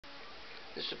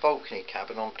This is a balcony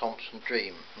cabin on Thomson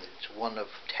Dream. It's one of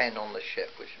 10 on the ship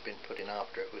which has been put in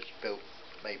after it was built,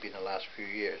 maybe in the last few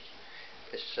years.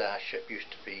 This ship used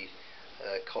to be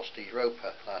Costa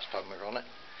Europa last time we were on it.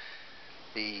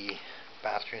 The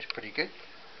bathroom is pretty good,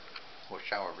 or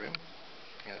shower room,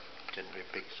 you know, didn't be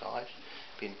a big size,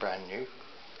 being brand new.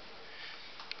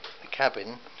 The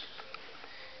cabin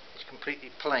is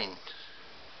completely plain,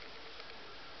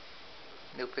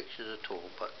 no pictures at all,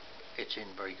 but it's in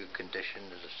very good condition.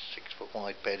 There's a 6-foot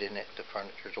wide bed in it, the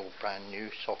furniture is all brand new,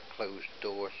 soft closed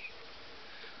doors,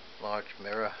 large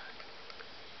mirror,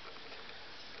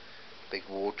 big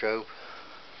wardrobe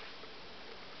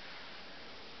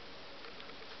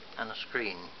and a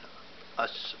screen. I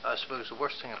suppose the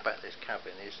worst thing about this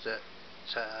cabin is that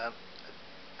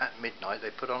at midnight they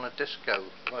put on a disco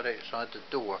right outside the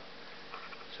door.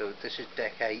 So this is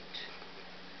deck 8,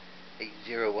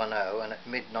 8010, and at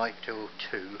midnight till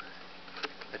 2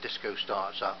 a disco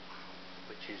starts up,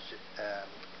 which is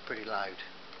pretty loud,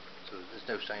 so there's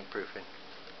no soundproofing.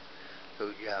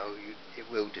 So it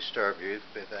will disturb you,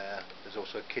 but there's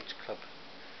also a kids club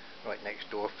right next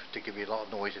door to give you a lot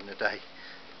of noise in the day.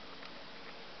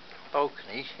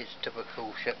 Balcony is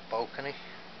typical ship balcony,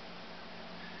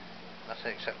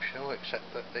 nothing exceptional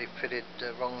except that they fitted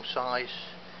the wrong size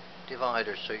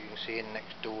dividers so you can see in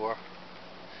next door.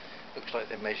 Looks like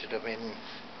they measured them in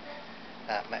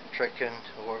metric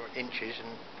or inches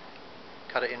and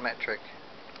cut it in metric,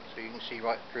 so you can see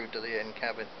right through to the end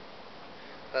cabin.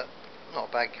 But not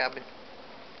a bad cabin,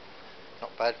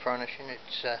 not bad furnishing.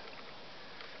 It's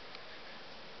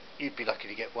you'd be lucky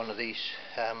to get one of these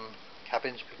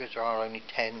cabins because there are only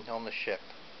 10 on the ship,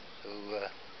 so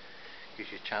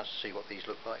gives you a chance to see what these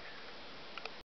look like.